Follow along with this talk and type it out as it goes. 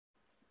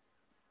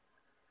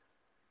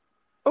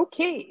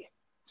Okay,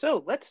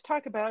 so let's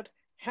talk about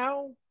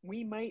how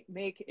we might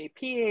make a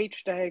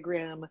pH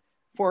diagram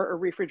for a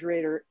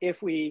refrigerator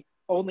if we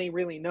only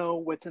really know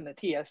what's in the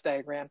TS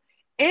diagram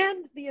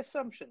and the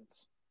assumptions.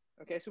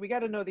 Okay, so we got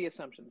to know the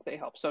assumptions. They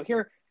help. So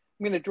here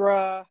I'm going to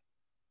draw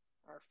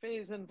our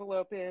phase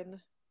envelope in.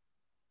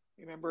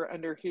 Remember,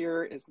 under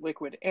here is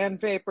liquid and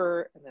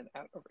vapor, and then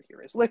out over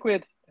here is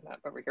liquid, and out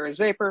over here is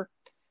vapor.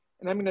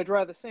 And I'm going to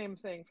draw the same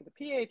thing for the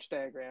pH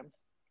diagram,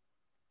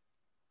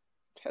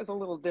 which has a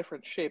little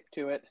different shape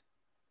to it.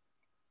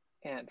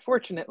 And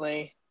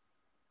fortunately,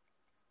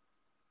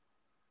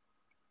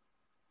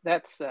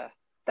 that's the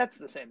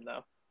same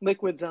though.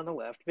 Liquids on the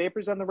left,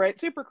 vapors on the right,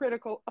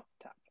 supercritical up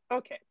top.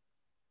 Okay.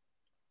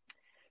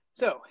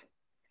 So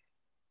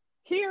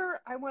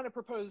here I want to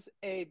propose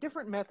a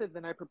different method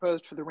than I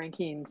proposed for the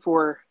Rankine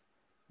for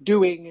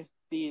doing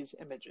these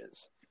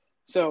images.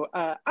 So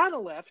on the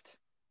left,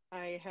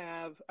 I'm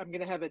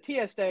going to have a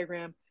TS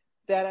diagram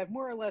that I've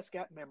more or less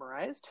got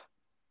memorized.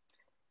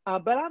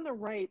 But on the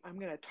right, I'm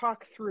going to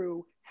talk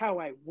through how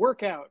I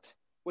work out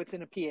what's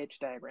in a pH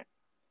diagram.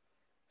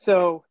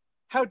 So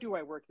how do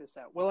I work this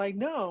out? Well, I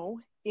know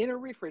in a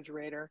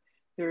refrigerator,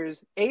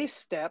 there's a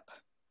step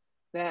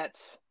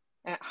that's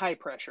at high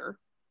pressure.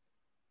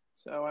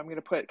 So I'm going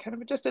to put kind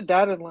of just a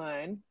dotted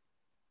line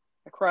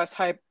across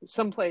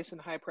someplace in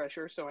high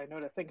pressure, so I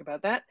know to think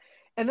about that.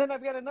 And then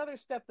I've got another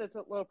step that's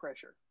at low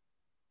pressure.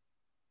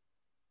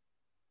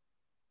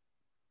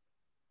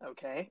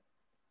 Okay.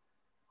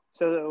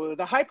 So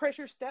the high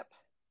pressure step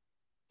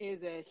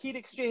is a heat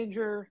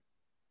exchanger.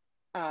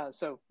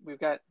 So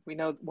we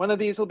know one of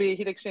these will be a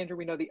heat exchanger.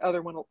 We know the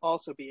other one will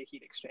also be a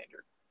heat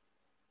exchanger.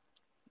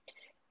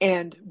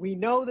 And we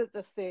know that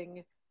the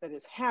thing that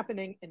is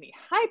happening in the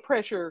high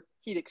pressure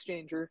heat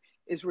exchanger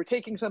is we're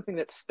taking something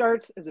that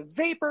starts as a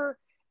vapor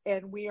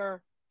and we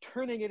are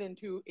turning it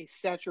into a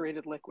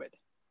saturated liquid.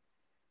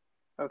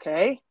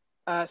 Okay.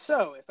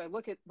 So if I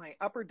look at my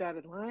upper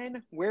dotted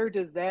line, where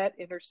does that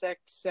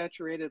intersect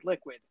saturated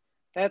liquid?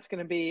 That's going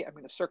to be, I'm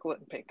going to circle it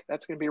in pink.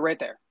 That's going to be right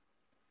there.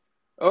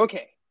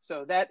 Okay,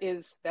 so that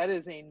is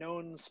a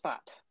known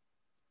spot.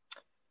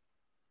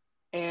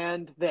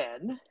 And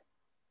then,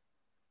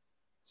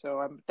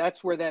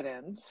 that's where that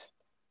ends.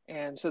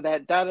 And so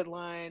that dotted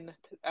line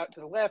out to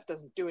the left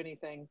doesn't do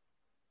anything,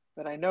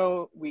 but I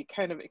know we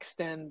kind of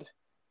extend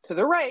to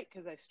the right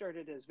because I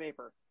started as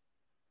vapor.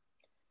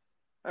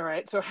 All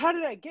right, so how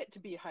did I get to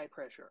be high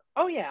pressure?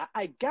 Oh yeah,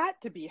 I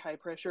got to be high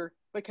pressure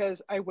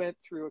because I went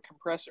through a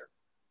compressor.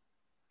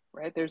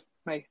 Right, there's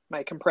my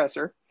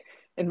compressor.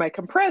 And my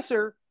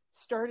compressor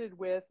started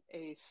with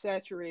a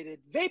saturated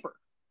vapor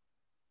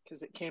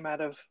because it came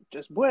out of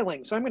just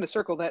boiling. So I'm going to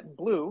circle that in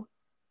blue.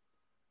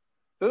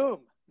 Boom,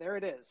 there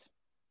it is.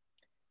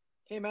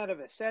 Came out of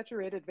a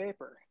saturated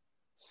vapor.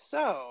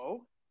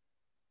 So,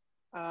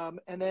 and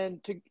then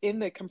in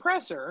the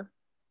compressor,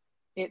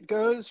 it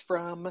goes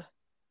from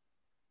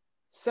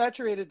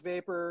saturated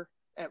vapor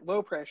at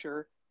low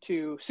pressure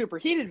to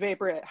superheated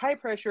vapor at high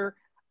pressure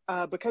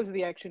because of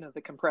the action of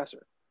the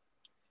compressor.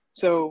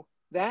 So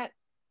that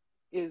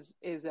is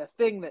a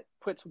thing that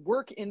puts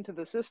work into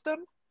the system.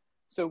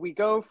 So we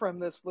go from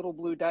this little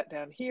blue dot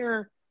down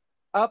here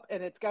up,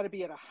 and it's got to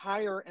be at a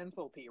higher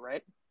enthalpy,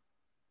 right?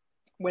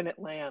 When it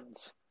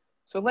lands.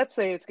 So let's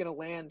say it's going to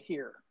land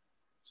here.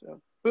 So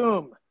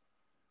boom.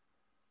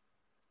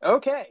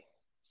 Okay.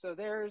 So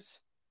there's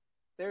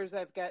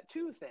I've got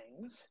two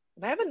things,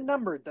 and I haven't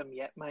numbered them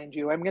yet, mind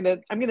you. I'm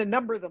gonna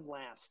number them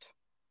last.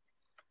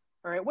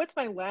 All right, what's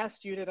my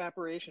last unit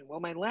operation? Well,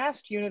 my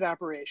last unit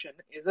operation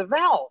is a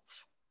valve.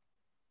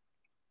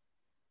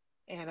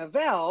 And a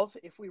valve,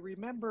 if we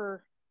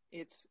remember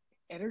its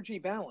energy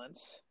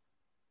balance,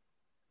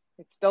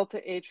 it's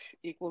delta H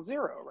equals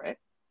 0, right?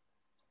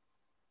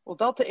 Well,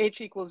 delta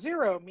H equals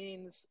 0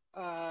 means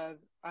on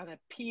a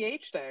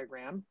pH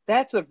diagram,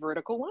 that's a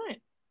vertical line.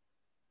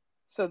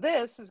 So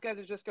this has got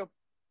to just go,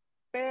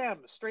 bam,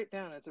 straight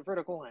down. It's a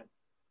vertical line.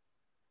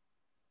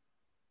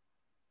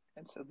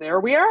 And so there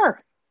we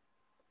are.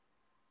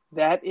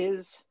 That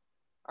is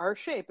our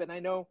shape. And I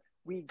know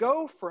we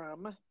go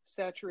from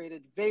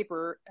saturated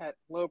vapor at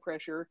low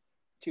pressure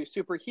to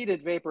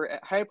superheated vapor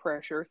at high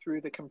pressure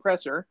through the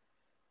compressor.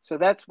 So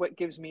that's what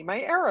gives me my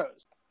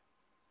arrows.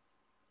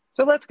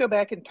 So let's go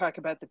back and talk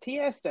about the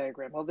TS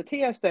diagram. Well, the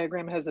TS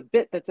diagram has a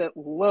bit that's at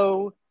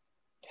low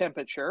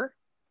temperature,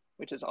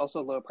 which is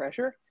also low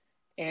pressure,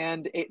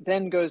 and it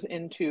then goes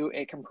into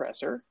a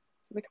compressor.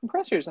 The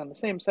compressor is on the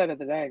same side of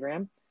the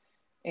diagram.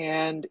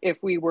 And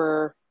if we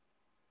were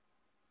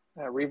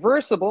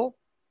reversible,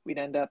 we'd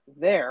end up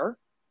there.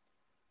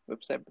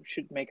 Oops, I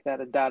should make that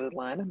a dotted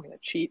line. I'm going to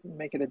cheat and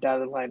make it a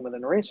dotted line with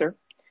an eraser.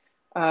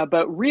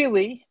 But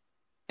really,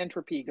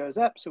 entropy goes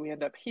up, so we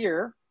end up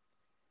here,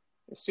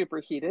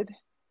 superheated,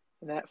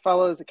 and that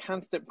follows a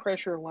constant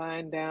pressure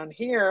line down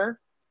here,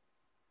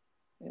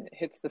 and it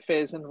hits the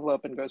phase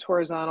envelope and goes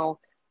horizontal,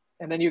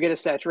 and then you get a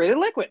saturated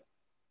liquid.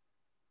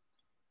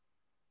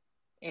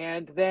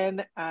 And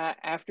then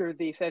after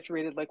the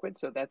saturated liquid,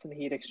 so that's in the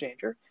heat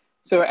exchanger.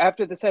 So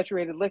after the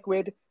saturated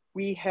liquid,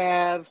 we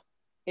have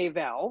a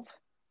valve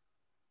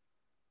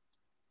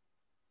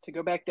to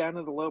go back down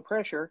to the low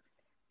pressure.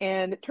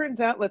 And it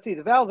turns out, let's see,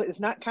 the valve is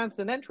not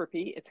constant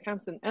entropy, it's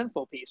constant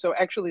enthalpy. So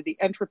actually the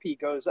entropy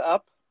goes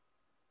up.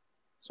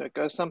 So it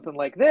goes something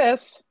like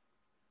this.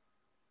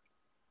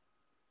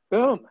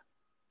 Boom.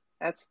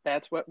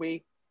 That's what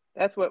we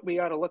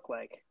ought to look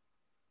like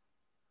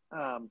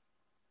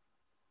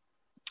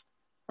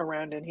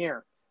around in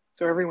here.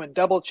 So everyone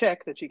double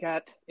check that you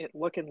got it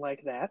looking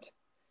like that.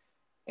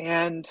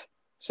 And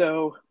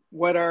so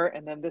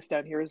and then this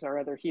down here is our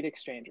other heat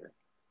exchanger.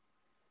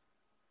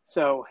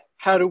 So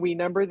how do we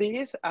number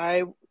these?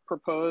 I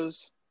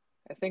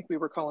think we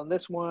were calling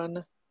this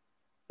 1,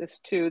 this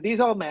 2. These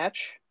all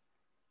match.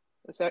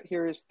 This out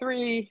here is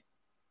 3,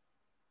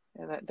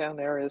 and that down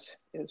there is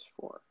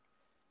 4.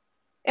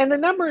 And the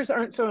numbers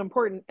aren't so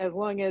important as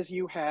long as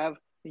you have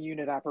the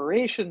unit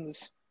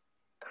operations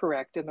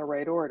correct in the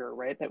right order,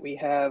 right? That we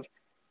have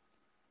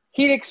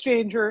heat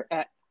exchanger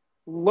at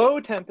low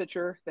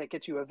temperature that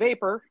gets you a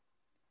vapor,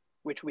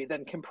 which we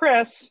then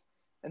compress,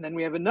 and then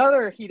we have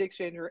another heat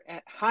exchanger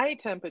at high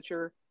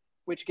temperature,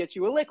 which gets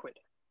you a liquid,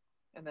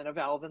 and then a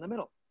valve in the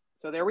middle.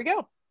 So there we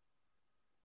go.